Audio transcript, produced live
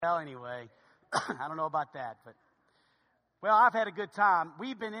Well, anyway, I don't know about that, but well, I've had a good time.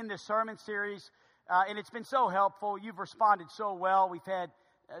 We've been in this sermon series, and it's been so helpful. You've responded so well. We've had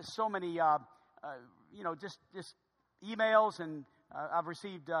so many, just emails, and I've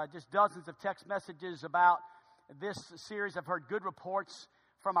received just dozens of text messages about this series. I've heard good reports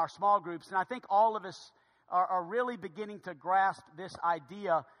from our small groups, and I think all of us are really beginning to grasp this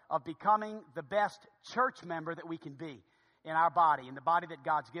idea of becoming the best church member that we can be in our body, in the body that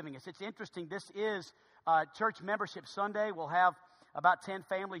God's giving us. It's interesting. This is Church Membership Sunday. We'll have about 10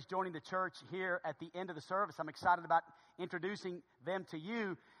 families joining the church here at the end of the service. I'm excited about introducing them to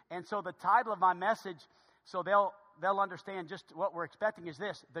you. And so the title of my message, so they'll understand just what we're expecting, is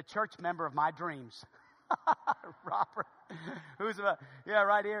this: the church member of my dreams. Robert,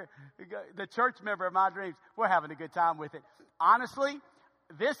 right here, the church member of my dreams. We're having a good time with it. Honestly,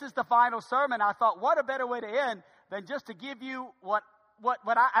 this is the final sermon. I thought, what a better way to end than just to give you what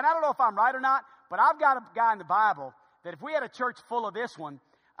I don't know if I'm right or not, but I've got a guy in the Bible that if we had a church full of this one,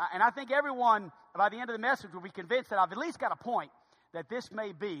 and I think everyone by the end of the message will be convinced that I've at least got a point, that this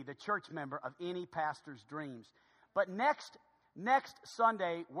may be the church member of any pastor's dreams. But next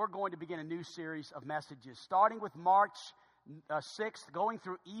Sunday, we're going to begin a new series of messages, starting with March 6th, going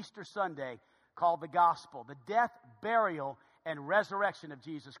through Easter Sunday, called The Gospel, the death, burial, and resurrection of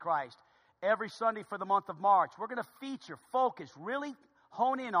Jesus Christ. Every Sunday for the month of March, we're going to feature, focus, really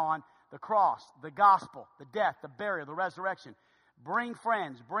hone in on the cross, the gospel, the death, the burial, the resurrection. Bring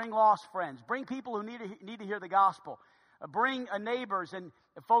friends, bring lost friends, bring people who need to hear the gospel. Bring neighbors and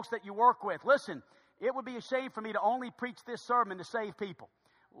folks that you work with. Listen, it would be a shame for me to only preach this sermon to save people.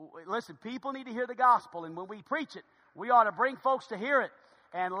 Listen, people need to hear the gospel, and when we preach it, we ought to bring folks to hear it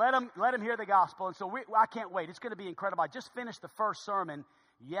and let them hear the gospel. And so I can't wait. It's going to be incredible. I just finished the first sermon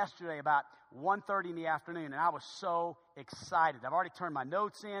yesterday about 1:30 in the afternoon, and I was so excited. I've already turned my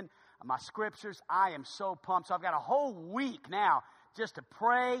notes in, my scriptures. I am so pumped. So I've got a whole week now just to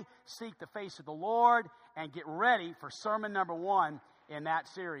pray, seek the face of the Lord, and get ready for sermon number 1 in that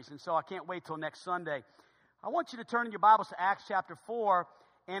series. And so I can't wait till next Sunday. I want you to turn in your Bibles to Acts chapter 4,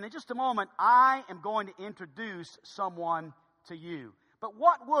 and in just a moment, I am going to introduce someone to you. But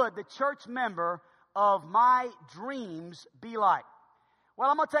what would the church member of my dreams be like? Well,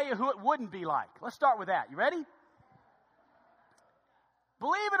 I'm going to tell you who it wouldn't be like. Let's start with that. You ready?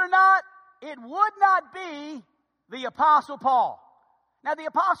 Believe it or not, it would not be the Apostle Paul. Now, the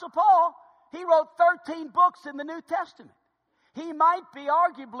Apostle Paul, he wrote 13 books in the New Testament. He might be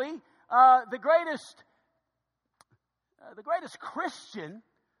arguably the greatest Christian,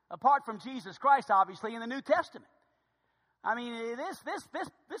 apart from Jesus Christ, obviously, in the New Testament. I mean,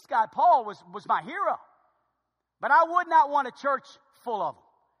 this guy Paul was my hero. But I would not want a church full of them.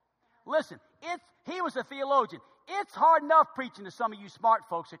 Listen, he was a theologian. It's hard enough preaching to some of you smart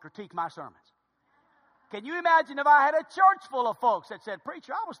folks that critique my sermons. Can you imagine if I had a church full of folks that said,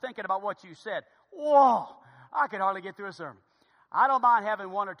 "Preacher, I was thinking about what you said. Whoa, I could hardly get through a sermon." I don't mind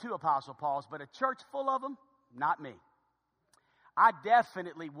having one or two Apostle Pauls, but a church full of them, not me. I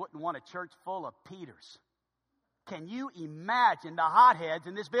definitely wouldn't want a church full of Peters. Can you imagine the hotheads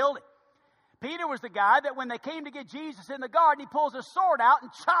in this building? Peter was the guy that when they came to get Jesus in the garden, he pulls a sword out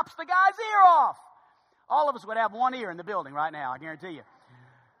and chops the guy's ear off. All of us would have one ear in the building right now, I guarantee you.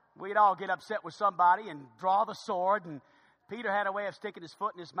 We'd all get upset with somebody and draw the sword, and Peter had a way of sticking his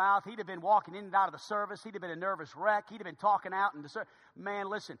foot in his mouth. He'd have been walking in and out of the service. He'd have been a nervous wreck. He'd have been talking out in the service. Man,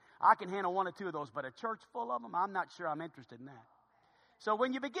 listen, I can handle one or two of those, but a church full of them, I'm not sure I'm interested in that. So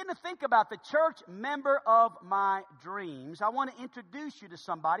when you begin to think about the church member of my dreams, I want to introduce you to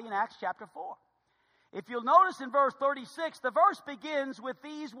somebody in Acts chapter 4. If you'll notice in verse 36, the verse begins with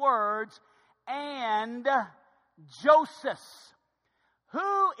these words, "and Joseph."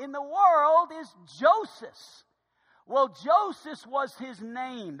 Who in the world is Joseph? Well, Joseph was his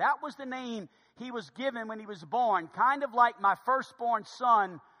name. That was the name he was given when he was born, kind of like my firstborn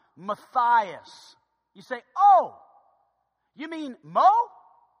son, Matthias. You say, "Oh, you mean Mo?"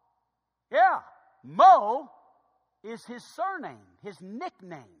 Yeah, Mo is his surname, his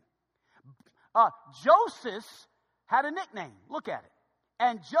nickname. Joseph had a nickname. Look at it.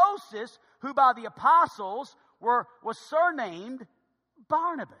 And Joseph, who by the apostles was surnamed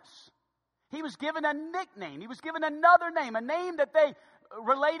Barnabas. He was given a nickname. He was given another name, a name that they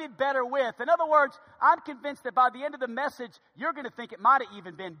related better with. In other words, I'm convinced that by the end of the message, you're going to think it might have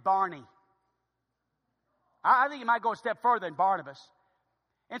even been Barney. I think it might go a step further than Barnabas.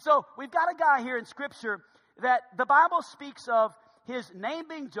 And so we've got a guy here in Scripture that the Bible speaks of his name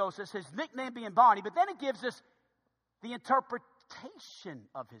being Joseph, his nickname being Barney, but then it gives us the interpretation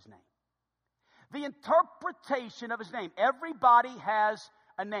of his name. The interpretation of his name. Everybody has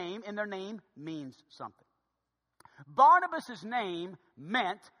a name, and their name means something. Barnabas' name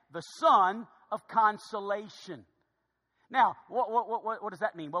meant the son of consolation. Now, what does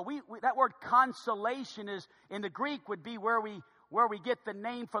that mean? Well, that word consolation is in the Greek would be where we get the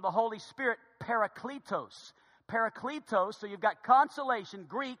name for the Holy Spirit, Parakletos. Parakletos, so you've got consolation,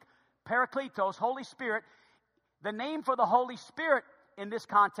 Greek, Parakletos, Holy Spirit. The name for the Holy Spirit in this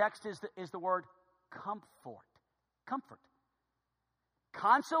context is the word comfort. Comfort.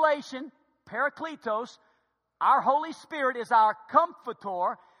 Consolation, Parakletos, our Holy Spirit is our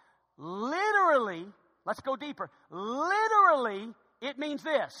comforter. Literally, let's go deeper. Literally, it means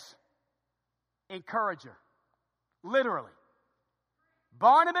this: encourager. Literally.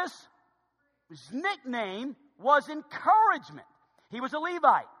 Barnabas' nickname was encouragement. He was a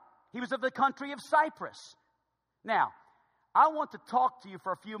Levite. He was of the country of Cyprus. Now, I want to talk to you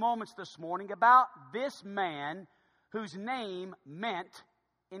for a few moments this morning about this man whose name meant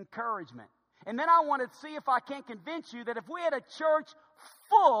encouragement. And then I want to see if I can't convince you that if we had a church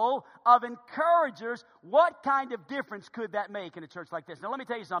full of encouragers, what kind of difference could that make in a church like this? Now, let me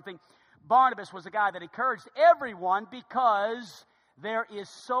tell you something. Barnabas was a guy that encouraged everyone because there is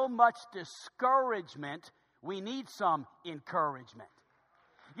so much discouragement. We need some encouragement.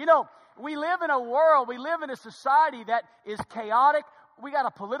 You know, we live in a world, we live in a society that is chaotic. We got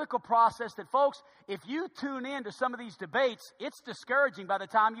a political process that, folks, if you tune in to some of these debates, it's discouraging by the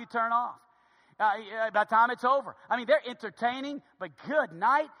time you turn off. By the time it's over. I mean, they're entertaining, but good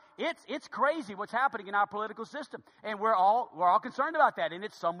night. It's crazy what's happening in our political system. And we're all concerned about that. And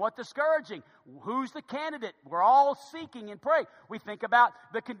it's somewhat discouraging. Who's the candidate? We're all seeking and praying. We think about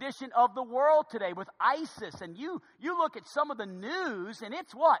the condition of the world today with ISIS. And you look at some of the news, and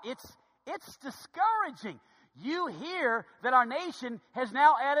it's what? It's discouraging. You hear that our nation has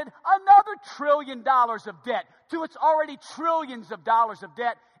now added another $1 trillion of debt to its already trillions of dollars of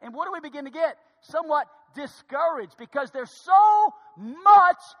debt. And what do we begin to get? Somewhat discouraged because there's so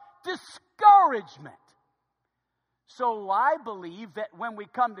much discouragement. So I believe that when we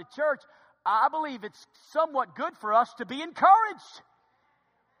come to church, I believe it's somewhat good for us to be encouraged.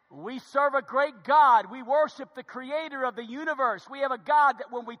 We serve a great God. We worship the creator of the universe. We have a God that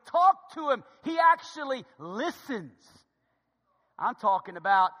when we talk to him, he actually listens. I'm talking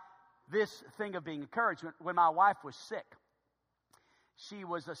about this thing of being encouraged. When my wife was sick, she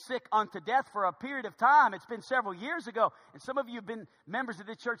was sick unto death for a period of time. It's been several years ago. And some of you have been members of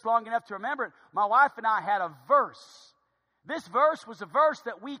this church long enough to remember it. My wife and I had a verse. This verse was a verse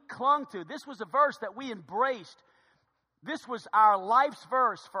that we clung to. This was a verse that we embraced. This was our life's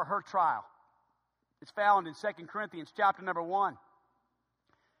verse for her trial. It's found in 2 Corinthians chapter number 1.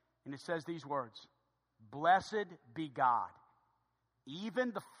 And it says these words: Blessed be God,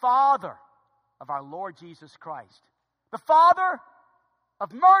 even the Father of our Lord Jesus Christ, the Father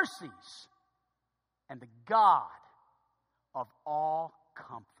of mercies, and the God of all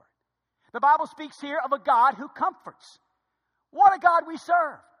comfort. The Bible speaks here of a God who comforts. What a God we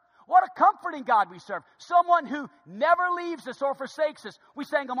serve. What a comforting God we serve. Someone who never leaves us or forsakes us. We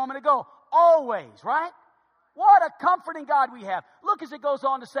sang a moment ago, always, right? What a comforting God we have. Look as it goes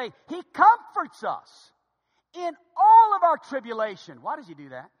on to say, he comforts us in all of our tribulation. Why does he do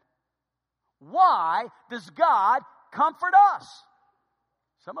that? Why does God comfort us?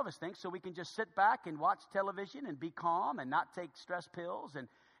 Some of us think so we can just sit back and watch television and be calm and not take stress pills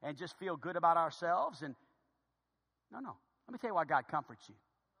and just feel good about ourselves. And no. Let me tell you why God comforts you.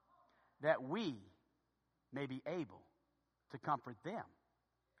 That we may be able to comfort them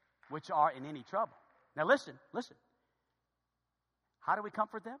which are in any trouble. Now listen. How do we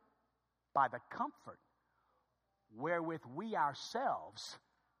comfort them? By the comfort wherewith we ourselves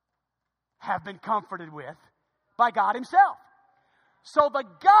have been comforted with by God himself. So the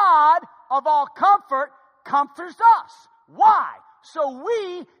God of all comfort comforts us. Why? So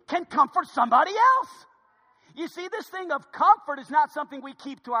we can comfort somebody else. You see, this thing of comfort is not something we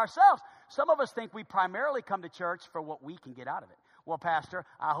keep to ourselves. Some of us think we primarily come to church for what we can get out of it. Well, Pastor,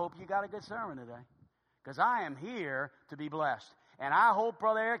 I hope you got a good sermon today, because I am here to be blessed. And I hope,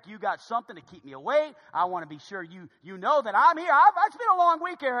 Brother Eric, you got something to keep me awake. I want to be sure you know that I'm here. It's been a long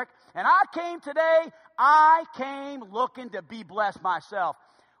week, Eric, and I came today. I came looking to be blessed myself.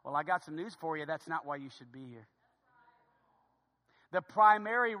 Well, I got some news for you. That's not why you should be here. The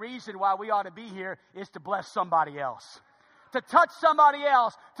primary reason why we ought to be here is to bless somebody else, to touch somebody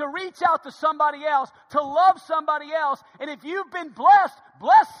else, to reach out to somebody else, to love somebody else. And if you've been blessed,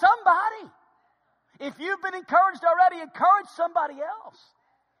 bless somebody. If you've been encouraged already, encourage somebody else.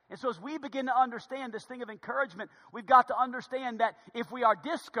 And so as we begin to understand this thing of encouragement, we've got to understand that if we are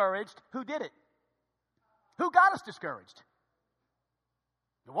discouraged, who did it? Who got us discouraged?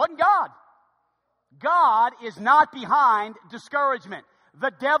 It wasn't God. God is not behind discouragement.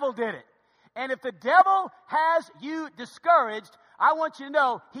 The devil did it. And if the devil has you discouraged, I want you to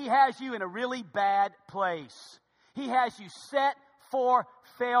know he has you in a really bad place. He has you set for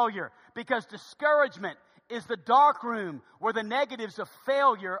failure, because discouragement is the dark room where the negatives of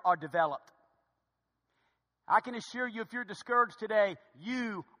failure are developed. I can assure you, if you're discouraged today,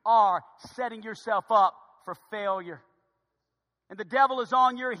 you are setting yourself up for failure. And the devil is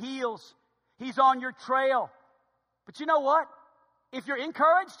on your heels. He's on your trail. But you know what? If you're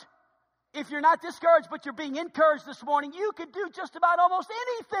encouraged, if you're not discouraged, but you're being encouraged this morning, you can do just about almost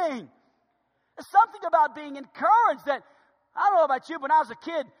anything. There's something about being encouraged that, I don't know about you, but when I was a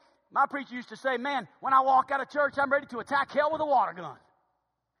kid, my preacher used to say, man, when I walk out of church, I'm ready to attack hell with a water gun.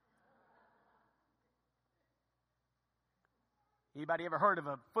 Anybody ever heard of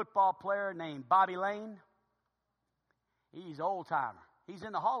a football player named Bobby Lane? He's an old-timer. He's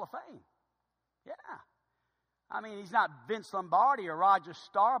in the Hall of Fame. Yeah. I mean, he's not Vince Lombardi or Roger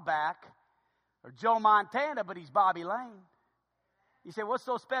Staubach or Joe Montana, but he's Bobby Lane. You say, what's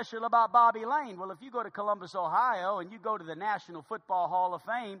so special about Bobby Lane? Well, if you go to Columbus, Ohio, and you go to the National Football Hall of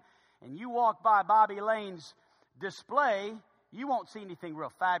Fame, and you walk by Bobby Lane's display, you won't see anything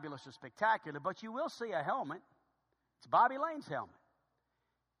real fabulous or spectacular, but you will see a helmet. It's Bobby Lane's helmet.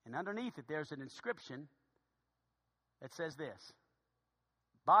 And underneath it, there's an inscription that says this: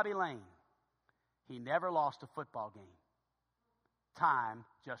 Bobby Lane, he never lost a football game. Time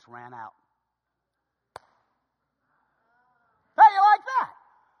just ran out. Hey, you like that?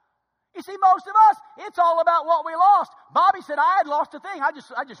 You see, most of us, it's all about what we lost. Bobby said, I had lost a thing. I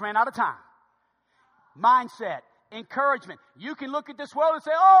just ran out of time. Mindset, encouragement. You can look at this world and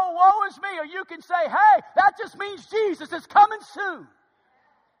say, oh, woe is me. Or you can say, hey, that just means Jesus is coming soon.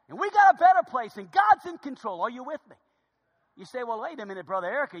 And we got a better place, and God's in control. Are you with me? You say, well, wait a minute, Brother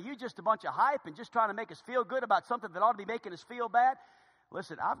Eric, are you just a bunch of hype and just trying to make us feel good about something that ought to be making us feel bad?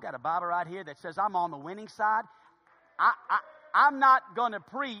 Listen, I've got a Bible right here that says I'm on the winning side. I'm not going to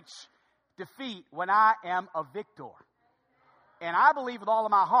preach defeat when I am a victor. And I believe with all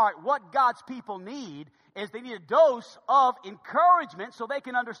of my heart what God's people need is they need a dose of encouragement so they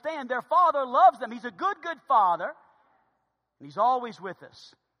can understand their Father loves them. He's a good, good Father, and He's always with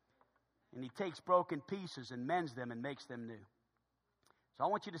us. And He takes broken pieces and mends them and makes them new. So I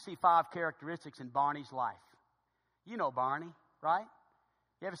want you to see 5 characteristics in Barney's life. You know Barney, right?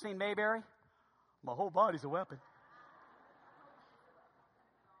 You ever seen Mayberry? My whole body's a weapon.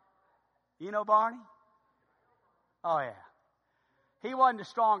 You know Barney? Oh, yeah. He wasn't the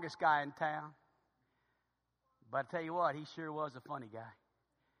strongest guy in town. But I tell you what, he sure was a funny guy.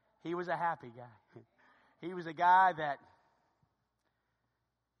 He was a happy guy. He was a guy that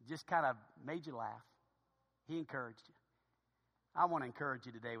just kind of made you laugh. He encouraged you. I want to encourage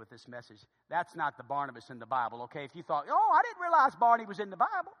you today with this message. That's not the Barnabas in the Bible, okay? If you thought, oh, I didn't realize Barney was in the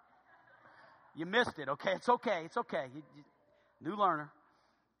Bible. You missed it, okay? It's okay. It's okay. New learner.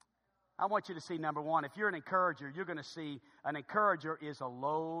 I want you to see, number 1, if you're an encourager, you're going to see an encourager is a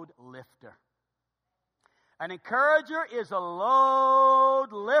load lifter. An encourager is a load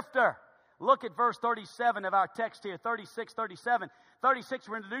lifter. Look at verse 37 of our text here, 36, 37. 36,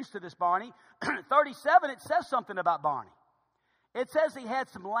 we're introduced to this Barney. 37, it says something about Barney. It says he had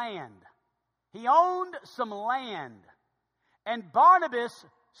some land. He owned some land. And Barnabas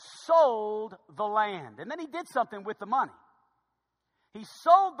sold the land. And then he did something with the money. He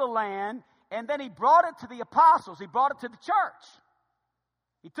sold the land, and then he brought it to the apostles. He brought it to the church.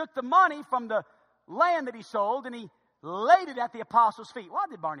 He took the money from the land that he sold, and he laid it at the apostles' feet. Why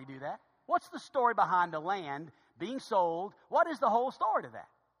did Barney do that? What's the story behind the land being sold? What is the whole story to that?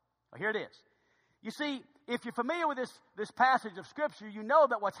 Well, here it is. You see, if you're familiar with this passage of Scripture, you know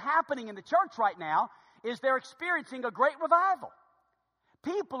that what's happening in the church right now is they're experiencing a great revival.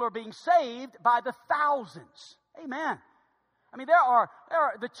 People are being saved by the thousands. Amen. I mean,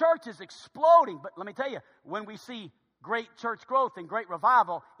 the church is exploding. But let me tell you, when we see great church growth and great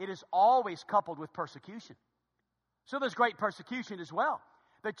revival, it is always coupled with persecution. So there's great persecution as well.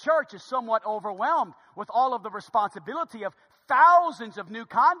 The church is somewhat overwhelmed with all of the responsibility of thousands of new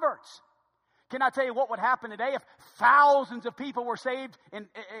converts. Can I tell you what would happen today if thousands of people were saved in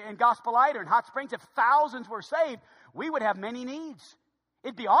Gospel Light or in Hot Springs? If thousands were saved, we would have many needs.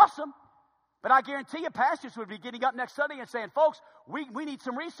 It'd be awesome. But I guarantee you, pastors would be getting up next Sunday and saying, folks, we need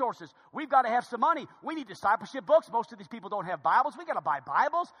some resources. We've got to have some money. We need discipleship books. Most of these people don't have Bibles. We've got to buy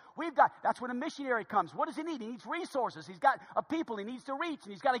Bibles. That's when a missionary comes. What does he need? He needs resources. He's got a people he needs to reach,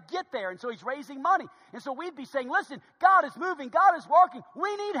 and he's got to get there. And so he's raising money. And so we'd be saying, listen, God is moving. God is working.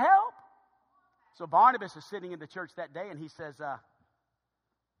 We need help. So Barnabas is sitting in the church that day, and he says,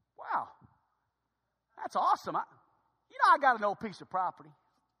 That's awesome. I got an old piece of property.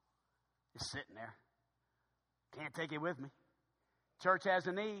 It's sitting there. Can't take it with me. Church has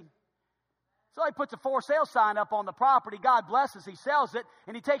a need. So he puts a for sale sign up on the property. God blesses. He sells it,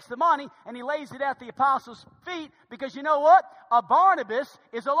 and he takes the money, and he lays it at the apostles' feet, because you know what? A Barnabas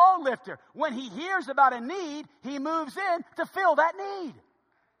is a load lifter. When he hears about a need, he moves in to fill that need.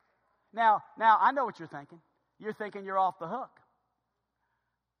 Now, I know what you're thinking. You're thinking you're off the hook.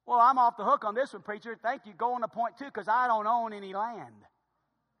 Well, I'm off the hook on this one, preacher. Thank you. Go on to point 2, because I don't own any land.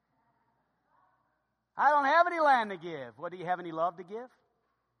 I don't have any land to give. Well, do you have any love to give?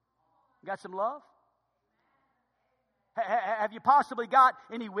 You got some love? Have you possibly got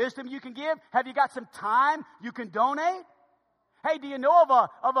any wisdom you can give? Have you got some time you can donate? Hey, do you know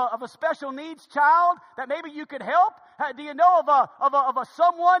of a special needs child that maybe you could help? Do you know of a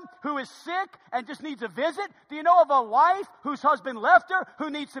someone who is sick and just needs a visit? Do you know of a wife whose husband left her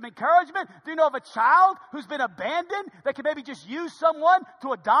who needs some encouragement? Do you know of a child who's been abandoned that can maybe just use someone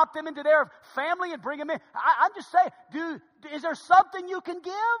to adopt them into their family and bring them in? I'm just saying, is there something you can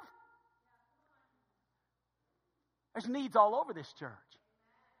give? There's needs all over this church.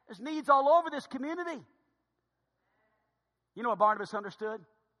 There's needs all over this community. You know what Barnabas understood?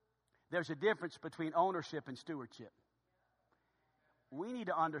 There's a difference between ownership and stewardship. We need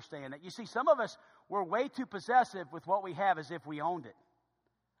to understand that. You see, some of us, we're way too possessive with what we have as if we owned it.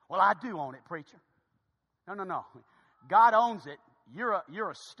 Well, I do own it, preacher. No. God owns it. You're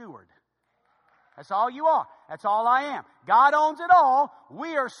a steward. That's all you are. That's all I am. God owns it all.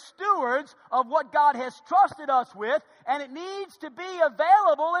 We are stewards of what God has trusted us with, and it needs to be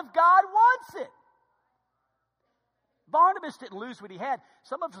available if God wants it. Barnabas didn't lose what he had.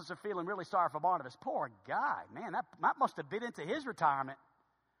 Some of us are feeling really sorry for Barnabas. Poor guy. Man, that must have bit into his retirement.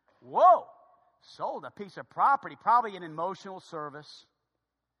 Whoa. Sold a piece of property, probably an emotional service.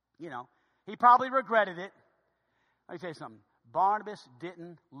 He probably regretted it. Let me tell you something. Barnabas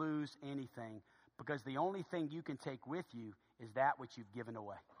didn't lose anything, because the only thing you can take with you is that which you've given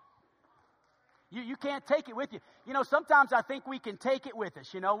away. You can't take it with you. Sometimes I think we can take it with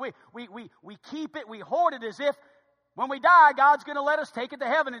us. We keep it, we hoard it as if when we die, God's going to let us take it to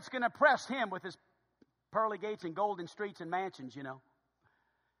heaven. It's going to impress him with his pearly gates and golden streets and mansions,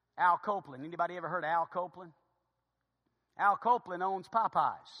 Al Copeland. Anybody ever heard of Al Copeland? Al Copeland owns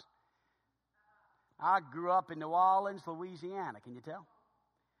Popeyes. I grew up in New Orleans, Louisiana. Can you tell?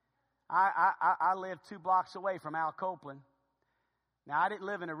 I lived 2 blocks away from Al Copeland. Now, I didn't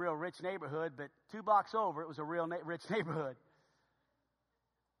live in a real rich neighborhood, but 2 blocks over, it was a real rich neighborhood.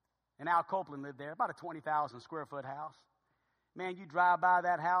 And Al Copeland lived there, about a 20,000 square foot house. Man, you drive by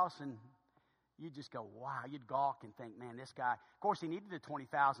that house and you just go, wow, you'd gawk and think, man, this guy. Of course, he needed a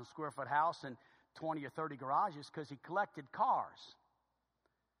 20,000 square foot house and 20 or 30 garages because he collected cars.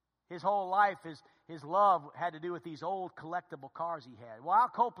 His whole life, his love had to do with these old collectible cars he had. Well, Al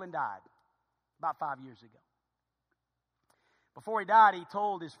Copeland died about 5 years ago. Before he died, he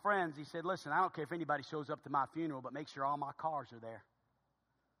told his friends, he said, listen, I don't care if anybody shows up to my funeral, but make sure all my cars are there.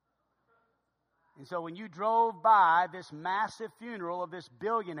 And so when you drove by this massive funeral of this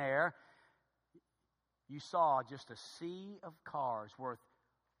billionaire, you saw just a sea of cars worth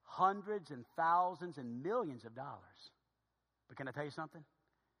hundreds and thousands and millions of dollars. But can I tell you something?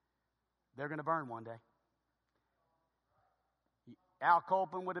 They're going to burn one day. Al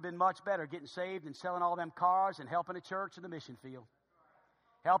Copeland would have been much better getting saved and selling all them cars and helping a church in the mission field.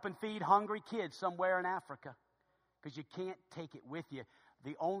 Helping feed hungry kids somewhere in Africa. Because you can't take it with you.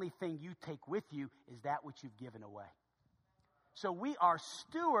 The only thing you take with you is that which you've given away. So we are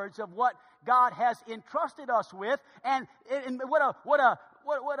stewards of what God has entrusted us with. And what a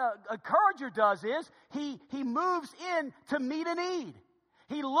encourager does is he moves in to meet a need.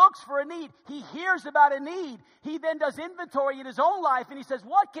 He looks for a need. He hears about a need. He then does inventory in his own life and he says,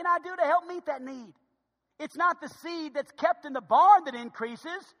 what can I do to help meet that need? It's not the seed that's kept in the barn that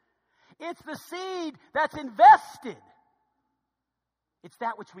increases. It's the seed that's invested. It's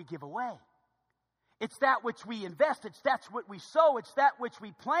that which we give away. It's that which we invest. It's that what we sow. It's that which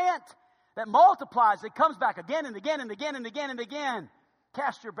we plant that multiplies. It comes back again and again and again and again and again.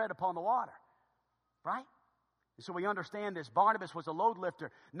 Cast your bread upon the water. Right? And so we understand this. Barnabas was a load lifter.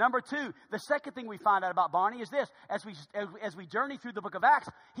 Number 2, the second thing we find out about Barney is this. As we journey through the book of Acts,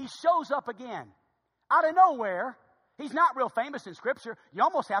 he shows up again. Out of nowhere. He's not real famous in Scripture. You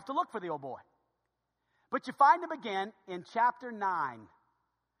almost have to look for the old boy. But you find him again in chapter 9.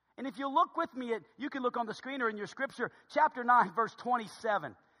 And if you look with me, you can look on the screen or in your Scripture, chapter 9, verse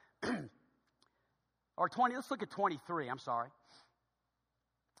 27. Or 20, let's look at 23, I'm sorry.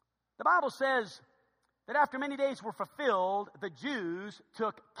 The Bible says, that after many days were fulfilled, the Jews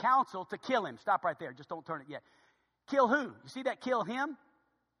took counsel to kill him. Stop right there. Just don't turn it yet. Kill who? You see that? Kill him?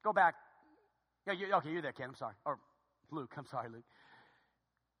 Go back. Yeah, you're there, Ken. I'm sorry. Or Luke. I'm sorry, Luke.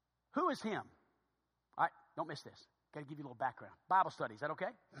 Who is him? All right, don't miss this. Got to give you a little background. Bible study. Is that okay?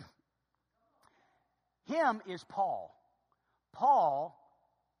 Him is Paul. Paul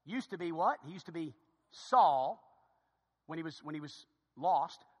used to be what? He used to be Saul when he was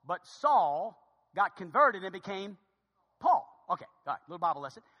lost. But Saul got converted and became Paul. Okay, all right, little Bible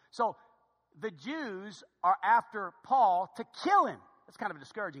lesson. So the Jews are after Paul to kill him. That's kind of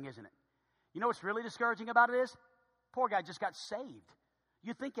discouraging, isn't it? You know what's really discouraging about it is? Poor guy just got saved.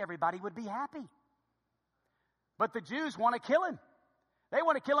 You'd think everybody would be happy. But the Jews want to kill him. They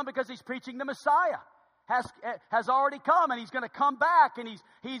want to kill him because he's preaching the Messiah. Has already come, and he's going to come back, and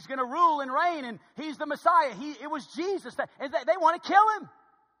he's going to rule and reign, and he's the Messiah. It was Jesus. And they want to kill him.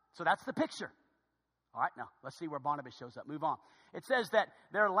 So that's the picture. All right, now, let's see where Barnabas shows up. Move on. It says that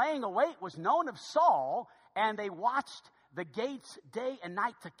their laying await was known of Saul, and they watched the gates day and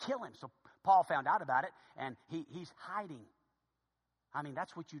night to kill him. So Paul found out about it, and he's hiding. I mean,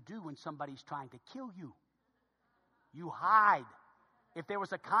 that's what you do when somebody's trying to kill you. You hide. If there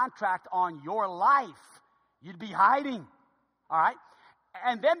was a contract on your life, you'd be hiding. All right?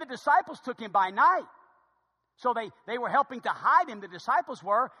 And then the disciples took him by night. So they were helping to hide him, the disciples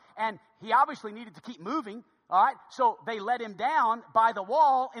were, and he obviously needed to keep moving. All right? So they let him down by the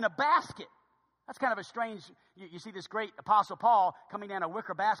wall in a basket. That's kind of a strange, you see this great Apostle Paul coming down a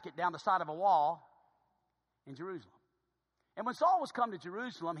wicker basket down the side of a wall in Jerusalem. And when Saul was come to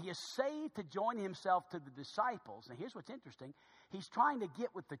Jerusalem, he essayed to join himself to the disciples. And here's what's interesting. He's trying to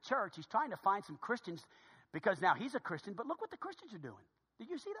get with the church. He's trying to find some Christians because now he's a Christian. But look what the Christians are doing. Did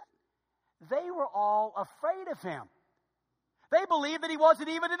you see that? They were all afraid of him. They believed that he wasn't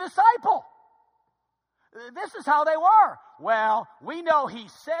even a disciple. This is how they were. Well, we know he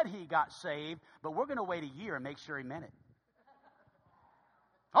said he got saved, but we're going to wait a year and make sure he meant it.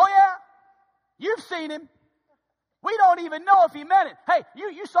 Oh, yeah. You've seen him. We don't even know if he meant it. Hey,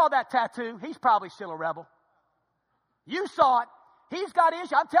 you saw that tattoo. He's probably still a rebel. You saw it. He's got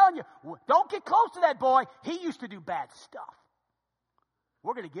issues. I'm telling you, don't get close to that boy. He used to do bad stuff.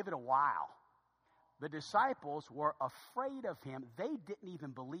 We're going to give it a while. The disciples were afraid of him. They didn't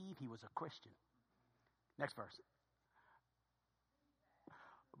even believe he was a Christian. Next verse.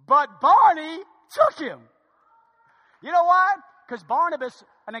 But Barney took him. You know why? Because Barnabas,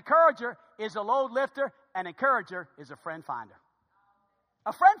 an encourager, is a load lifter. An encourager is a friend finder.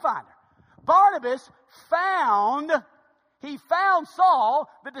 A friend finder. Barnabas found Saul.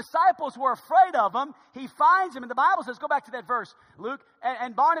 The disciples were afraid of him. He finds him. And the Bible says, go back to that verse, Luke.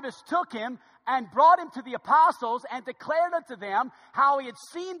 And Barnabas took him and brought him to the apostles and declared unto them how he had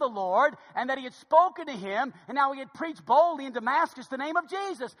seen the Lord and that he had spoken to him and how he had preached boldly in Damascus the name of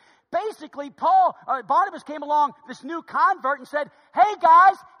Jesus. Basically, Barnabas came along, this new convert, and said, hey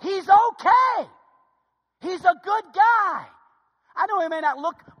guys, he's okay. He's a good guy. I know he may not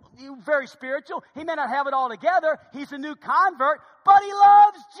look very spiritual. He may not have it all together. He's a new convert, but he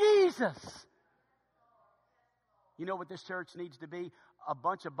loves Jesus. You know what this church needs to be? A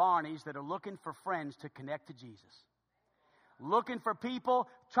bunch of Barneys that are looking for friends to connect to Jesus. Looking for people,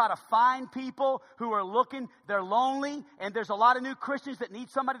 try to find people who are looking, they're lonely, and there's a lot of new Christians that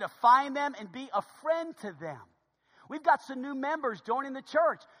need somebody to find them and be a friend to them. We've got some new members joining the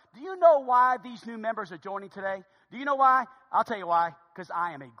church. Do you know why these new members are joining today? Do you know why? I'll tell you why. Because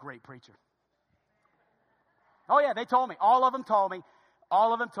I am a great preacher. Oh, yeah, they told me. All of them told me.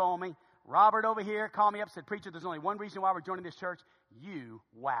 All of them told me. Robert over here called me up and said, preacher, there's only one reason why we're joining this church. You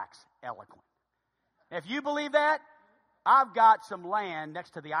wax eloquent. If you believe that, I've got some land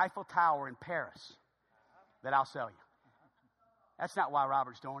next to the Eiffel Tower in Paris that I'll sell you. That's not why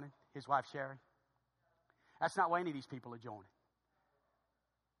Robert's joining. His wife, Sherry. That's not why any of these people are joining.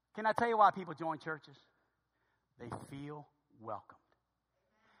 Can I tell you why people join churches? They feel welcomed.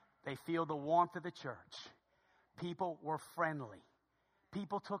 They feel the warmth of the church. People were friendly.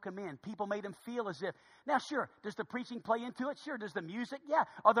 People took them in. People made them feel as if. Now, sure, does the preaching play into it? Sure. Does the music? Yeah.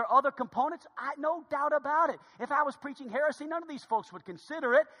 Are there other components? No doubt about it. If I was preaching heresy, none of these folks would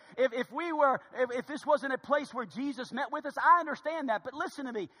consider it. If this wasn't a place where Jesus met with us, I understand that. But listen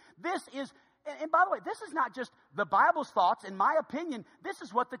to me. This is, and by the way, this is not just the Bible's thoughts. In my opinion, this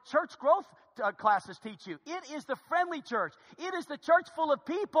is what the church growth classes teach you. It is the friendly church. It is the church full of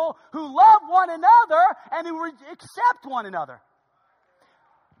people who love one another and who accept one another.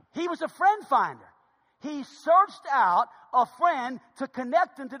 He was a friend finder. He searched out a friend to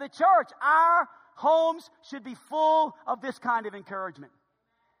connect him to the church. Our homes should be full of this kind of encouragement.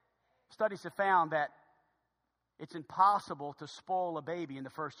 Studies have found that it's impossible to spoil a baby in the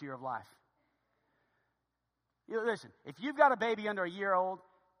first year of life. You know, listen, if you've got a baby under a year old,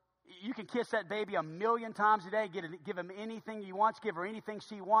 you can kiss that baby 1,000,000 times a day, give him anything he wants, give her anything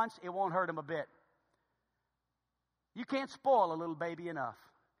she wants. It won't hurt him a bit. You can't spoil a little baby enough.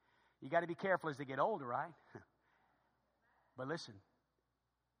 You got to be careful as they get older, right? But listen,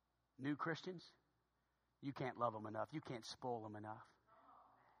 new Christians, you can't love them enough. You can't spoil them enough.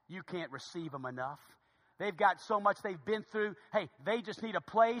 You can't receive them enough. They've got so much they've been through. Hey, they just need a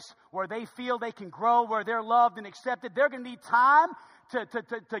place where they feel they can grow, where they're loved and accepted. They're going to need time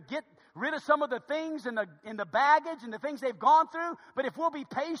to get rid of some of the things and the baggage and the things they've gone through. But if we'll be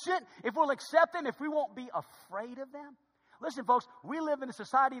patient, if we'll accept them, if we won't be afraid of them. Listen, folks, we live in a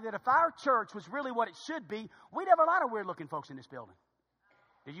society that if our church was really what it should be, we'd have a lot of weird-looking folks in this building.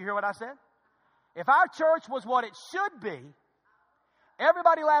 Did you hear what I said? If our church was what it should be,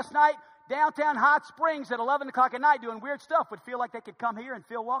 everybody last night downtown Hot Springs at 11 o'clock at night doing weird stuff would feel like they could come here and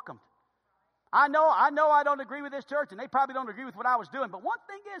feel welcomed. I know I don't agree with this church, and they probably don't agree with what I was doing, but one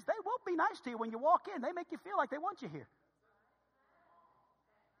thing is, they will be nice to you when you walk in. They make you feel like they want you here.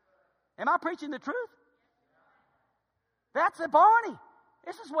 Am I preaching the truth? That's a Barney.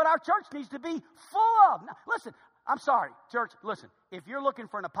 This is what our church needs to be full of. Now, listen, I'm sorry, church, listen. If you're looking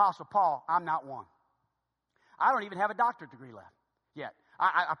for an Apostle Paul, I'm not one. I don't even have a doctorate degree left yet.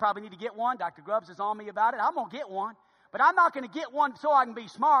 I probably need to get one. Dr. Grubbs is on me about it. I'm going to get one. But I'm not going to get one so I can be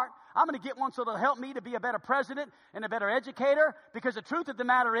smart. I'm going to get one so it'll help me to be a better president and a better educator. Because the truth of the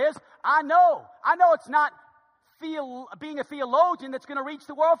matter is, I know it's not being a theologian that's going to reach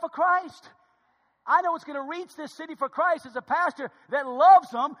the world for Christ. I know it's going to reach this city for Christ as a pastor that loves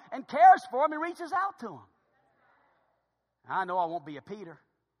them and cares for them and reaches out to them. I know I won't be a Peter.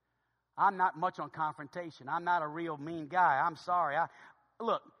 I'm not much on confrontation. I'm not a real mean guy. I'm sorry.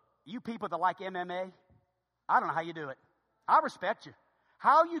 Look, you people that like MMA, I don't know how you do it. I respect you.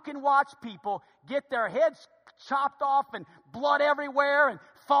 How you can watch people get their heads chopped off and blood everywhere and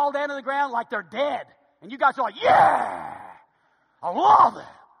fall down to the ground like they're dead. And you guys are like, yeah, I love it.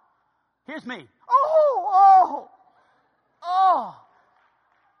 Here's me. Oh.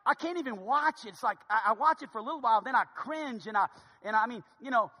 I can't even watch it. It's like I watch it for a little while, then I cringe, and I mean,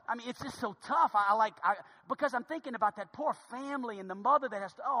 it's just so tough. Because I'm thinking about that poor family and the mother that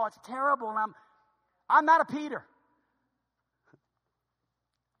has to. Oh, it's terrible, and I'm not a Peter.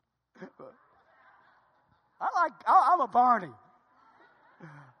 I'm a Barney.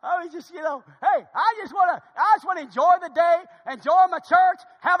 I mean, hey, I just want to enjoy the day, enjoy my church,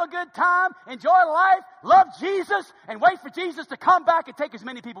 have a good time, enjoy life, love Jesus, and wait for Jesus to come back and take as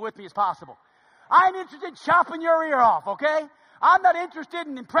many people with me as possible. I'm interested in chopping your ear off, okay? I'm not interested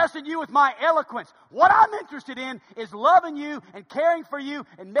in impressing you with my eloquence. What I'm interested in is loving you and caring for you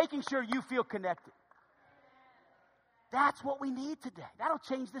and making sure you feel connected. That's what we need today. That'll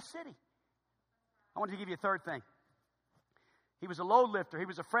change this city. I wanted to give you a third thing. He was a load lifter. He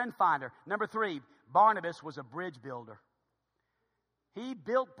was a friend finder. Number 3, Barnabas was a bridge builder. He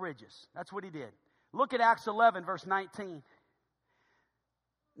built bridges. That's what he did. Look at Acts 11, verse 19.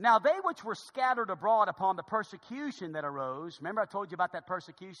 Now they which were scattered abroad upon the persecution that arose. Remember I told you about that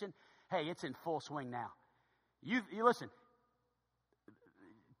persecution? Hey, it's in full swing now. You listen.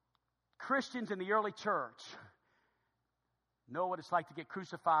 Christians in the early church know what it's like to get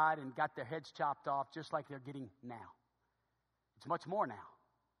crucified and got their heads chopped off just like they're getting now. It's much more now.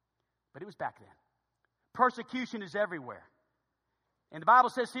 But it was back then. Persecution is everywhere. And the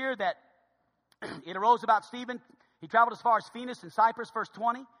Bible says here that it arose about Stephen. He traveled as far as Phoenix and Cyprus, verse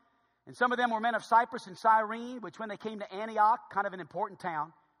 20. And some of them were men of Cyprus and Cyrene, which when they came to Antioch, kind of an important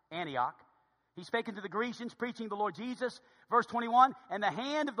town, Antioch, he spake unto the Grecians, preaching the Lord Jesus. Verse 21, and the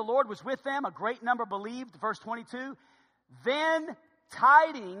hand of the Lord was with them. A great number believed. Verse 22, then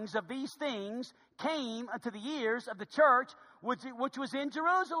tidings of these things came unto the ears of the church which was in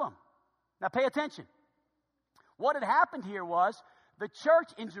Jerusalem. Now pay attention. What had happened here was the church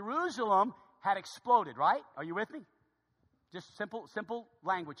in Jerusalem had exploded, right? Are you with me? Just simple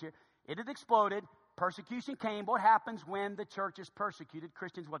language here. It had exploded. Persecution came. What happens when the church is persecuted?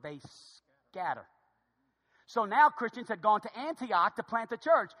 Christians, they scatter. So now Christians had gone to Antioch to plant the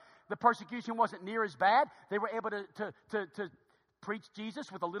church. The persecution wasn't near as bad. They were able to preach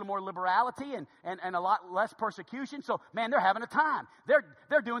Jesus with a little more liberality and a lot less persecution. So, man, they're having a time.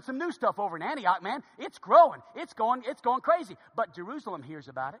 They're doing some new stuff over in Antioch, man. It's growing. It's going crazy. But Jerusalem hears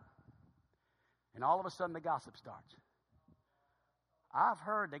about it. And all of a sudden the gossip starts. I've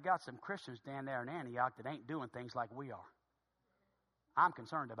heard they got some Christians down there in Antioch that ain't doing things like we are. I'm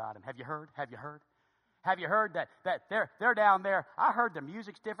concerned about them. Have you heard? Have you heard that they're down there? I heard the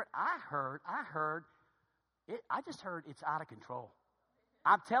music's different. I heard I just heard it's out of control.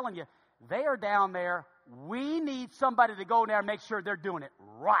 I'm telling you, they are down there. We need somebody to go there and make sure they're doing it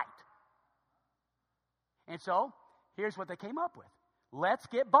right. And so, here's what they came up with. Let's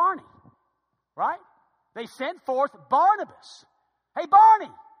get Barney, right? They sent forth Barnabas. Hey,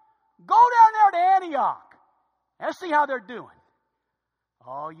 Barney, go down there to Antioch. Let's see how they're doing.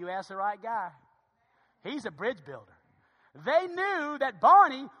 Oh, you asked the right guy. He's a bridge builder. They knew that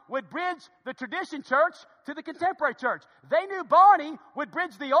Barney would bridge the tradition church to the contemporary church. They knew Barney would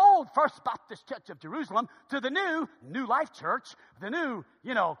bridge the old First Baptist Church of Jerusalem to the New Life Church, the new,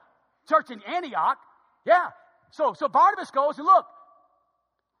 church in Antioch. Yeah. So Barnabas goes and look.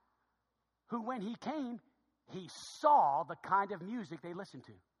 Who, when he came, he saw the kind of music they listened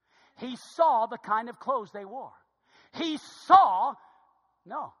to. He saw the kind of clothes they wore. He saw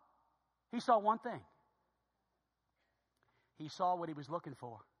one thing. He saw what he was looking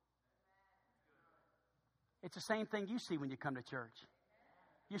for. It's the same thing you see when you come to church.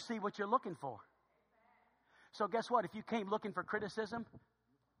 You see what you're looking for. So guess what? If you came looking for criticism,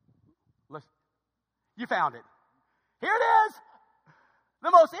 you found it. Here it is. The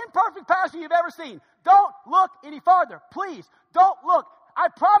most imperfect pastor you've ever seen. Don't look any farther. Please, don't look. I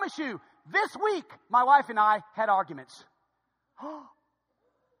promise you, this week, my wife and I had arguments.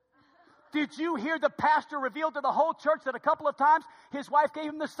 Did you hear the pastor reveal to the whole church that a couple of times his wife gave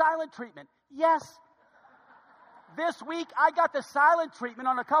him the silent treatment? Yes. This week, I got the silent treatment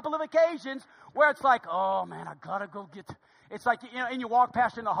on a couple of occasions where it's like, oh man, I gotta go get. It's like, and you walk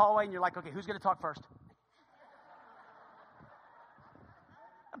past in the hallway and you're like, okay, who's going to talk first?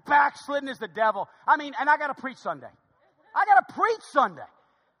 Backslidden is the devil. And I got to preach Sunday. And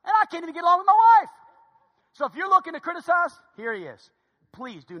I can't even get along with my wife. So if you're looking to criticize, here he is.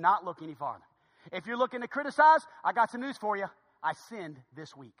 Please do not look any farther. If you're looking to criticize, I got some news for you. I sinned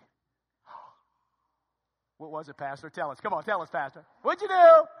this week. What was it, Pastor? Tell us. Come on, tell us, Pastor. What'd you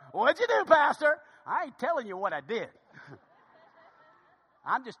do, Pastor? I ain't telling you what I did.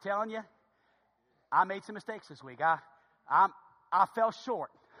 I'm just telling you, I made some mistakes this week. I fell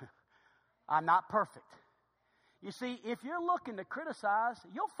short. I'm not perfect. You see, if you're looking to criticize,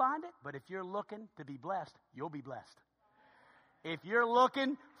 you'll find it. But if you're looking to be blessed, you'll be blessed. If you're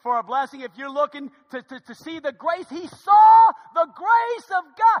looking for a blessing, if you're looking to see the grace, he saw the grace of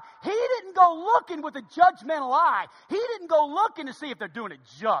God. He didn't go looking with a judgmental eye. He didn't go looking to see if they're doing it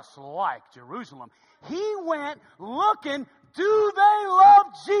just like Jerusalem. He went looking, do they love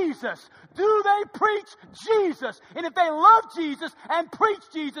Jesus? Do they preach Jesus? And if they love Jesus and preach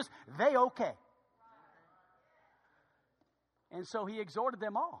Jesus, they okay. And so he exhorted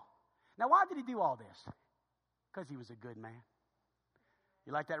them all. Now, why did he do all this? Because he was a good man.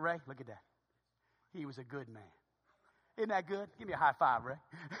 You like that, Ray? Look at that. He was a good man. Isn't that good? Give me a high five, Ray.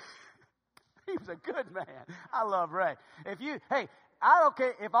 He was a good man. I love Ray. I don't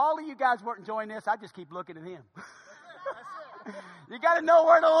care. If all of you guys weren't enjoying this, I'd just keep looking at him. You got to know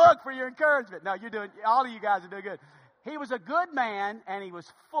where to look for your encouragement. No, all of you guys are doing good. He was a good man, and he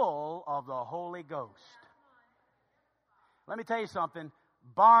was full of the Holy Ghost. Let me tell you something.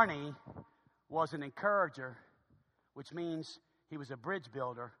 Barney was an encourager, which means he was a bridge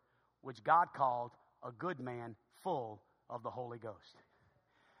builder, which God called a good man full of the Holy Ghost.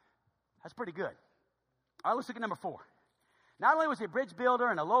 That's pretty good. All right, let's look at number 4. Not only was he a bridge builder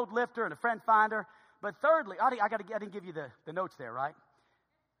and a load lifter and a friend finder, but thirdly, I didn't give you the notes there, right?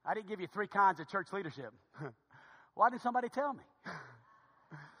 I didn't give you 3 kinds of church leadership. Why didn't somebody tell me?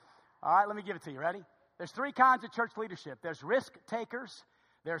 All right, let me give it to you. Ready? There's 3 kinds of church leadership. There's risk takers,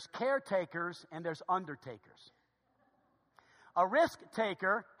 there's caretakers, and there's undertakers. A risk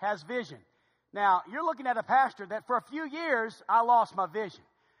taker has vision. Now, you're looking at a pastor that for a few years, I lost my vision.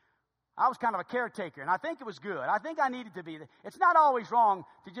 I was kind of a caretaker, and I think it was good. I think I needed to be. It's not always wrong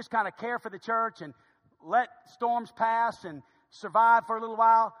to just kind of care for the church and let storms pass and survive for a little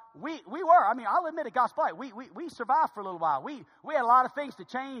while. We were. I'll admit it, Gospel Light. We survived for a little while. We had a lot of things to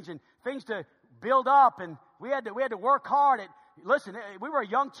change and things to build up, and we had to work hard at. Listen, we were a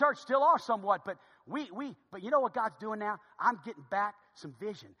young church, still are somewhat, but but you know what God's doing now? I'm getting back some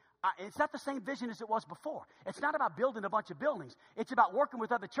vision. It's not the same vision as it was before. It's not about building a bunch of buildings. It's about working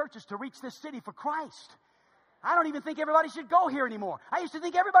with other churches to reach this city for Christ. I don't even think everybody should go here anymore. I used to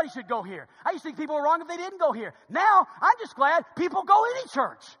think everybody should go here. I used to think people were wrong if they didn't go here. Now, I'm just glad people go any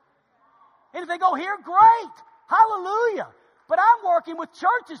church. And if they go here, great. Hallelujah. But I'm working with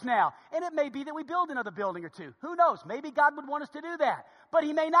churches now. And it may be that we build another building or 2. Who knows? Maybe God would want us to do that. But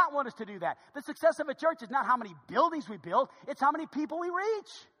he may not want us to do that. The success of a church is not how many buildings we build. It's how many people we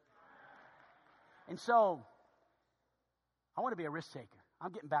reach. And so, I want to be a risk taker.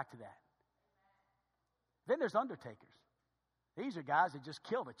 I'm getting back to that. Then there's undertakers. These are guys that just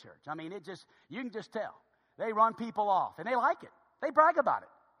kill the church. I mean, you can just tell. They run people off, and they like it. They brag about it.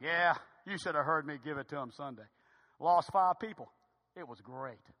 Yeah, you should have heard me give it to them Sunday. Lost 5 people. It was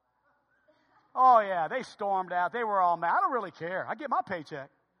great. Oh, yeah, they stormed out. They were all mad. I don't really care. I get my paycheck.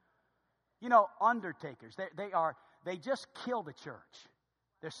 You know, undertakers, they just kill the church.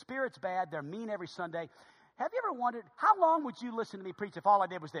 Their spirit's bad. They're mean every Sunday. Have you ever wondered, how long would you listen to me preach if all I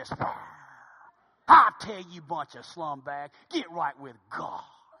did was this? I tell you, bunch of slumbags, get right with God.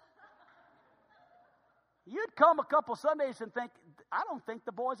 You'd come a couple Sundays and think, I don't think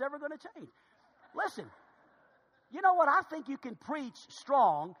the boy's ever going to change. Listen, you know what? I think you can preach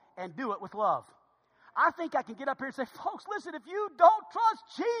strong and do it with love. I think I can get up here and say, folks, listen, if you don't trust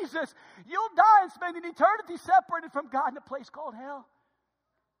Jesus, you'll die and spend an eternity separated from God in a place called hell.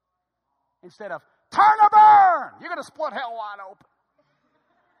 Instead of, turn or burn, you're going to split hell wide open.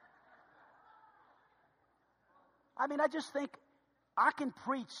 I mean, I just think I can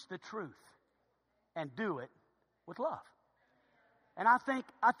preach the truth and do it with love. And I think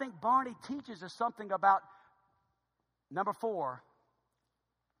Barney teaches us something about number 4.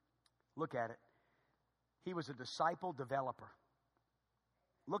 Look at it. He was a disciple developer.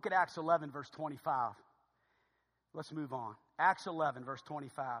 Look at Acts 11, verse 25. Let's move on. Acts 11, verse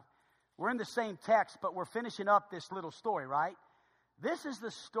 25. We're in the same text, but we're finishing up this little story, right? This is the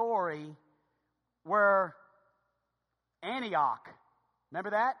story where Antioch,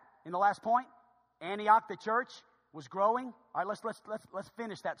 remember that in the last point? Antioch, the church, was growing. All right, let's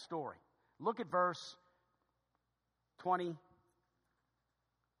finish that story. Look at verse 25.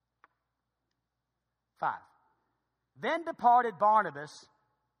 Then departed Barnabas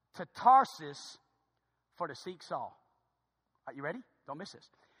to Tarsus for to seek Saul. Are you ready? Don't miss this.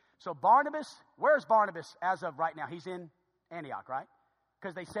 So Barnabas, where's Barnabas as of right now? He's in Antioch, right?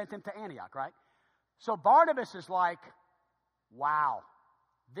 Because they sent him to Antioch, right? So Barnabas is like, wow,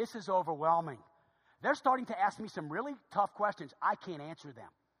 this is overwhelming. They're starting to ask me some really tough questions. I can't answer them.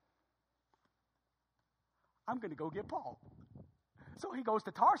 I'm going to go get Paul. So he goes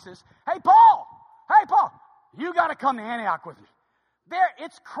to Tarsus. Hey, Paul, you got to come to Antioch with me.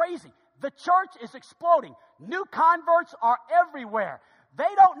 It's crazy. The church is exploding. New converts are everywhere.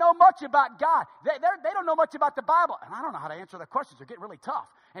 They don't know much about God. They don't know much about the Bible. And I don't know how to answer their questions. They're getting really tough.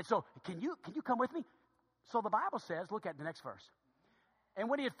 And so, can you come with me? So the Bible says, look at the next verse. And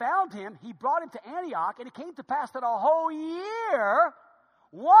when he had found him, he brought him to Antioch, and it came to pass that one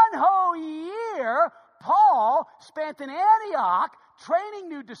whole year, Paul spent in Antioch training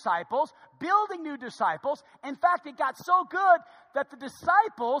new disciples, building new disciples. In fact, it got so good that the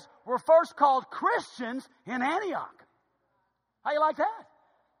disciples were first called Christians in Antioch. How you like that?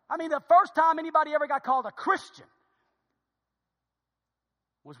 I mean, the first time anybody ever got called a Christian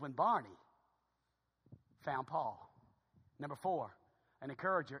was when Barney found Paul. Number 4, an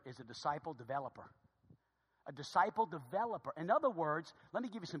encourager is a disciple developer. A disciple developer. In other words, let me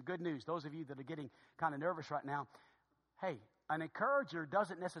give you some good news. Those of you that are getting kind of nervous right now, hey, an encourager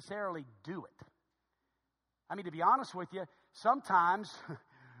doesn't necessarily do it. I mean, to be honest with you, sometimes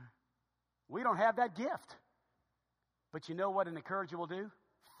we don't have that gift. But you know what an encourager will do?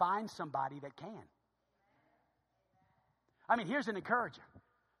 Find somebody that can. I mean, here's an encourager.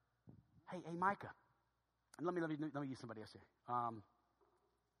 Hey, Micah. And let me use somebody else here.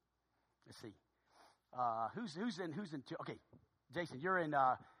 Let's see. Who's in? Okay, Jason, you're in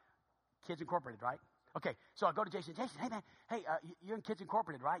Kids Incorporated, right? Okay, so I go to Jason. Jason, hey man, you're in Kids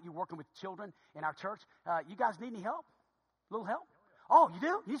Incorporated, right? You're working with children in our church. You guys need any help? A little help? Oh, you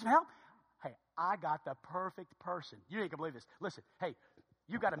do? You need some help? Hey, I got the perfect person. You ain't gonna believe this. Listen, hey,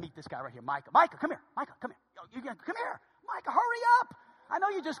 you got to meet this guy right here, Micah. Micah, come here. Micah, come here. Come here. Micah, hurry up. I know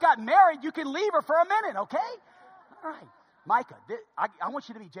you just got married. You can leave her for a minute, okay? All right. Micah, I want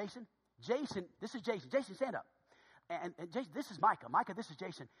you to meet Jason. Jason, this is Jason. Jason, stand up. And Jason, this is Micah. Micah, this is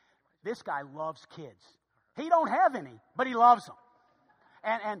Jason. This guy loves kids. He don't have any, but he loves them.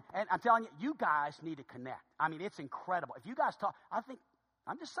 And I'm telling you, you guys need to connect. I mean, it's incredible. If you guys talk,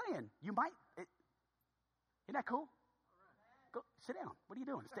 I'm just saying, you might. Isn't that cool? Go sit down. What are you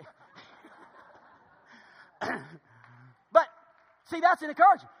doing? Stay. But see, that's an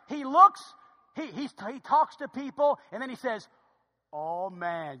encouragement. He looks, he talks to people, and then he says, "Oh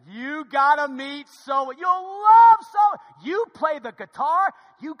man, you gotta meet so. You'll love so. You play the guitar.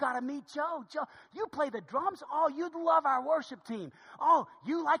 You gotta meet Joe. Joe, you play the drums. Oh, you'd love our worship team. Oh,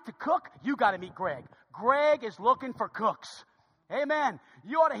 you like to cook. You gotta meet Greg. Greg is looking for cooks." Amen.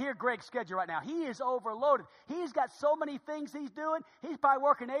 You ought to hear Greg's schedule right now. He is overloaded. He's got so many things he's doing. He's probably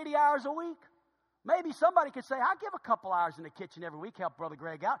working 80 hours a week. Maybe somebody could say, I give a couple hours in the kitchen every week, help Brother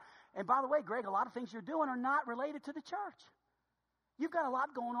Greg out. And by the way, Greg, a lot of things you're doing are not related to the church. You've got a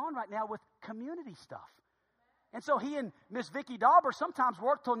lot going on right now with community stuff. And so he and Miss Vicki Dauber sometimes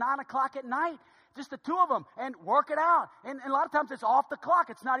work till 9 o'clock at night, just the two of them, and work it out. And a lot of times it's off the clock.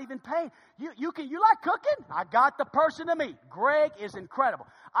 It's not even paid. You like cooking? I got the person to meet. Greg is incredible.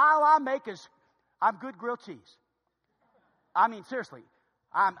 All I make is, I'm good grilled cheese. I mean, seriously,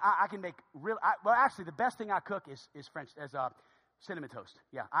 I can make real. Well, actually, the best thing I cook is cinnamon toast.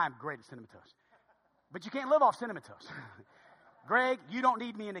 Yeah, I'm great at cinnamon toast. But you can't live off cinnamon toast. Greg, you don't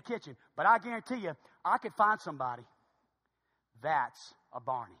need me in the kitchen, but I guarantee you, I could find somebody. That's a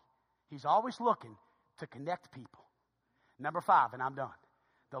Barney. He's always looking to connect people. Number 5, and I'm done.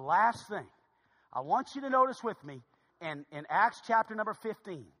 The last thing I want you to notice with me in Acts chapter number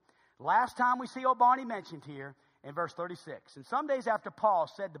 15. Last time we see old Barney mentioned here in verse 36. And some days after Paul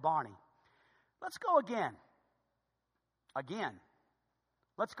said to Barney, let's go again. Again.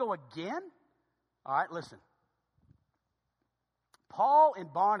 Let's go again? All right, listen. Paul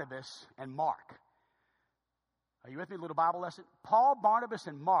and Barnabas and Mark. Are you with me? A little Bible lesson. Paul, Barnabas,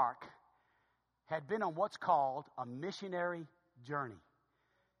 and Mark had been on what's called a missionary journey.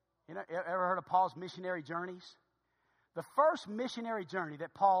 You know, ever heard of Paul's missionary journeys? The first missionary journey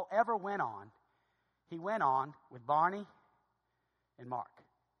that Paul ever went on, he went on with Barney and Mark.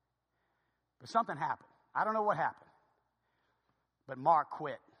 But something happened. I don't know what happened. But Mark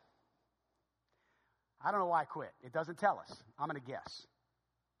quit. I don't know why he quit. It doesn't tell us. I'm going to guess.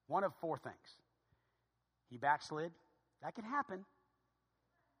 One of 4 things. He backslid. That can happen.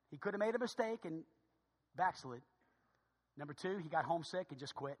 He could have made a mistake and backslid. Number 2, he got homesick and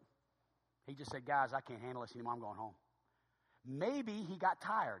just quit. He just said, guys, I can't handle this anymore. I'm going home. Maybe he got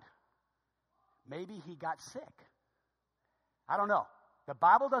tired. Maybe he got sick. I don't know. The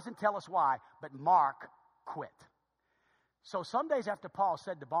Bible doesn't tell us why, but Mark quit. So some days after Paul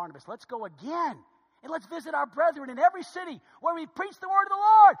said to Barnabas, let's go again. And let's visit our brethren in every city where we preach the word of the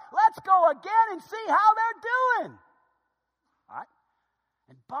Lord. Let's go again and see how they're doing. All right?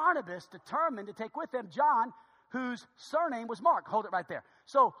 And Barnabas determined to take with them John, whose surname was Mark. Hold it right there.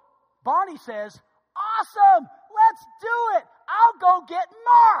 So Barney says, awesome, let's do it. I'll go get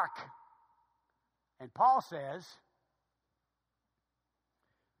Mark. And Paul says,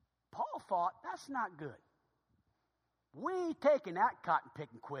 Paul thought, that's not good. We ain't taking that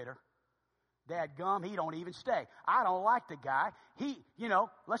cotton-picking quitter. Dadgum, he don't even stay. I don't like the guy. He,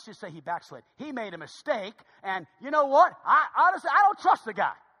 let's just say he backslid. He made a mistake, and you know what? Honestly, I don't trust the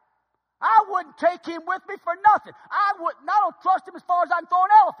guy. I wouldn't take him with me for nothing. I don't trust him as far as I can throw an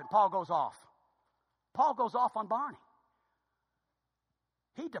elephant. Paul goes off. Paul goes off on Barney.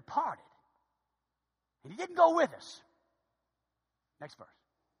 He departed, and he didn't go with us. Next verse.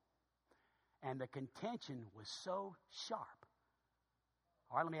 And the contention was so sharp.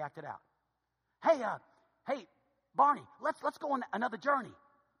 All right, let me act it out. Hey, Barney, let's go on another journey,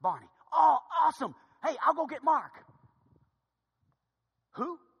 Barney. Oh, awesome. Hey, I'll go get Mark.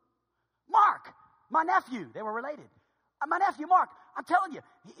 Who? Mark, my nephew. They were related. My nephew, Mark, I'm telling you,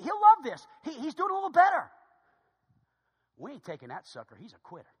 he'll love this. He's doing a little better. We ain't taking that sucker. He's a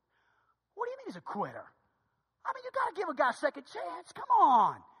quitter. What do you mean he's a quitter? I mean, you got to give a guy a second chance. Come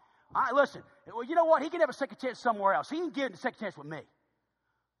on. All right, listen. Well, you know what? He can have a second chance somewhere else. He can get a second chance with me.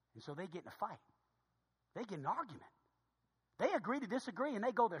 And so they get in a fight. They get in an argument. They agree to disagree, and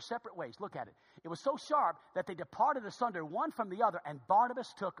they go their separate ways. Look at it. It was so sharp that they departed asunder one from the other, and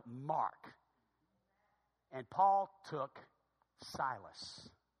Barnabas took Mark, and Paul took Silas.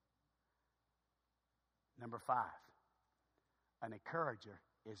 Number 5, an encourager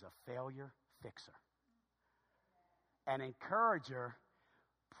is a failure fixer. An encourager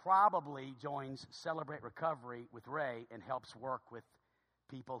probably joins Celebrate Recovery with Ray and helps work with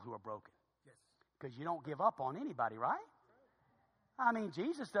people who are broken. Yes. Because you don't give up on anybody, right? I mean,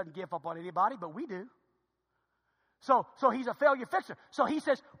 Jesus doesn't give up on anybody, but we do. So he's a failure fixer. So he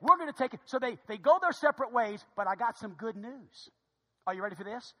says, we're going to take it. So they go their separate ways, but I got some good news. Are you ready for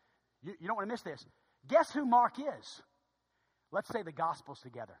this? You don't want to miss this. Guess who Mark is? Let's say the Gospels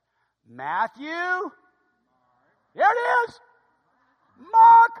together. Matthew. There it is.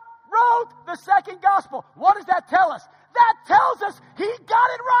 Mark wrote the second Gospel. What does that tell us? That tells us he got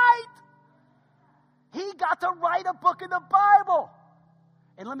it right. He got to write a book in the Bible.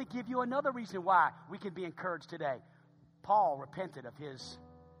 And let me give you another reason why we can be encouraged today. Paul repented of his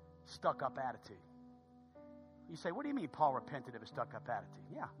stuck-up attitude. You say, what do you mean Paul repented of his stuck-up attitude?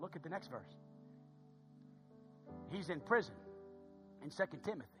 Yeah, look at the next verse. He's in prison in 2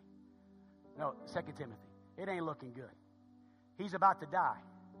 Timothy. No, 2 Timothy. It ain't looking good. He's about to die,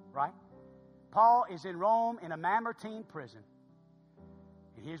 right? Paul is in Rome in a Mamertine prison.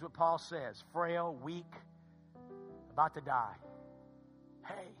 And here's what Paul says, frail, weak, about to die.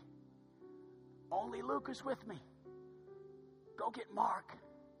 Hey, only Luke is with me. Go get Mark.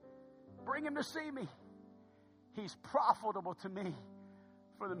 Bring him to see me. He's profitable to me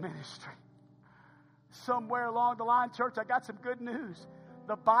for the ministry. Somewhere along the line, church, I got some good news.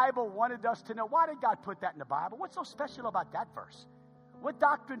 The Bible wanted us to know. Why did God put that in the Bible? What's so special about that verse? What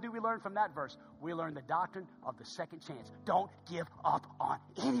doctrine do we learn from that verse? We learn the doctrine of the second chance. Don't give up on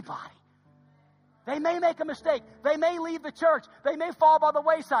anybody. They may make a mistake. They may leave the church. They may fall by the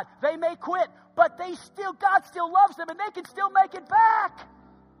wayside. They may quit. But God still loves them, and they can still make it back.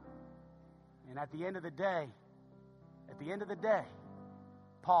 And at the end of the day,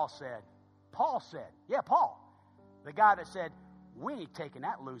 Paul said, the guy that said, we ain't taking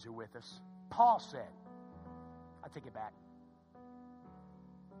that loser with us. Paul said, I take it back.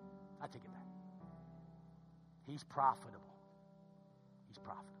 He's profitable.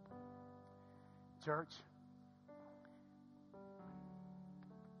 Church,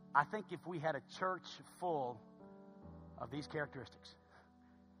 I think if we had a church full of these characteristics,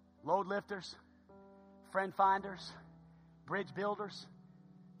 load lifters, friend finders, bridge builders,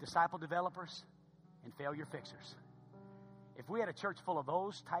 disciple developers, and failure fixers. If we had a church full of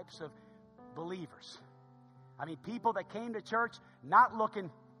those types of believers, people that came to church not looking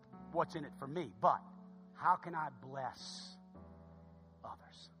what's in it for me, but how can I bless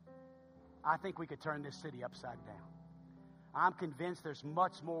others? I think we could turn this city upside down. I'm convinced there's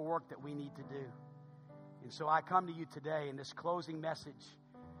much more work that we need to do. And so I come to you today in this closing message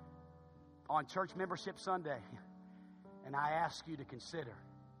on Church Membership Sunday, and I ask you to consider,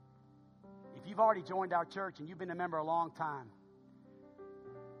 if you've already joined our church and you've been a member a long time,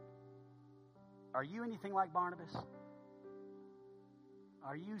 are you anything like Barnabas?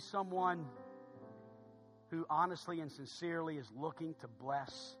 Are you someone who honestly and sincerely is looking to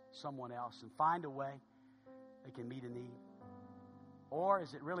bless someone else and find a way they can meet a need? Or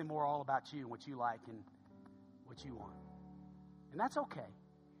is it really more all about you, what you like and what you want? And that's okay.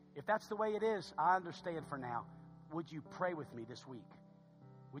 If that's the way it is, I understand for now. Would you pray with me this week?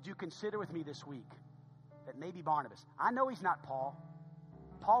 Would you consider with me this week that maybe Barnabas, I know he's not Paul.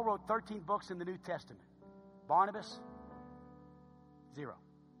 Paul wrote 13 books in the New Testament. Barnabas, 0.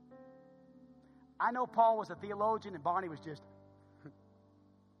 I know Paul was a theologian and Barney was just,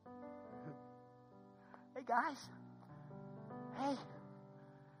 hey guys, hey,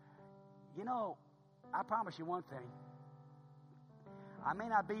 I promise you one thing. I may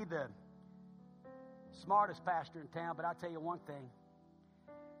not be the smartest pastor in town, but I'll tell you one thing.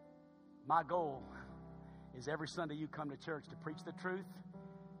 My goal is every Sunday you come to church to preach the truth,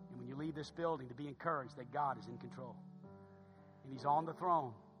 and when you leave this building to be encouraged that God is in control. And He's on the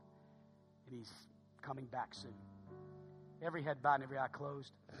throne, and He's coming back soon. Every head bowed and every eye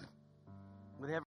closed. With every